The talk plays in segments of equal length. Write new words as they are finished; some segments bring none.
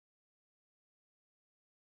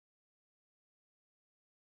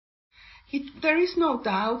There is no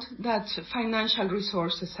doubt that financial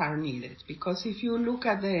resources are needed, because if you look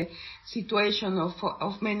at the situation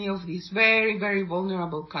of many of these very, very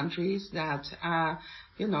vulnerable countries that,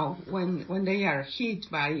 when they are hit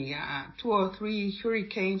by 2 or 3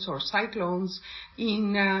 hurricanes or cyclones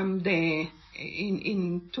in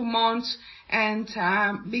 2 months, and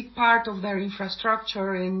big part of their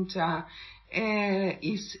infrastructure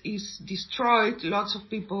is destroyed. Lots of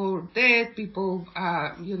people dead. People,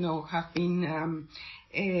 have been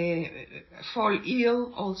fall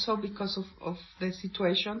ill also because of the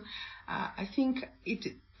situation. I think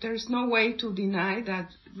there's no way to deny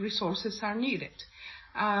that resources are needed.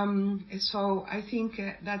 So I think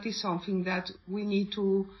that is something that we need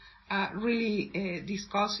to really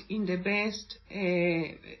discuss in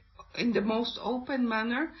the most open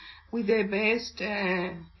manner, with the best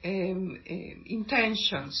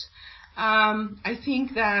intentions. I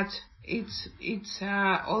think that it's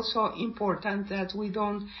also important that we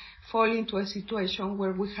don't fall into a situation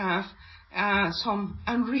where we have some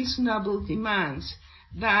unreasonable demands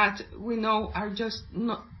that we know are just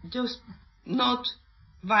not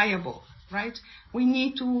viable, right? We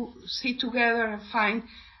need to sit together and find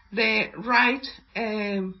the right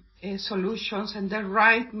solutions and the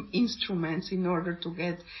right instruments in order to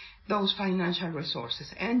get those financial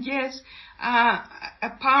resources. And yes,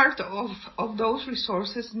 a part of those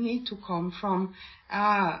resources need to come from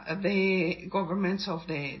the governments of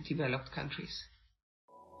the developed countries.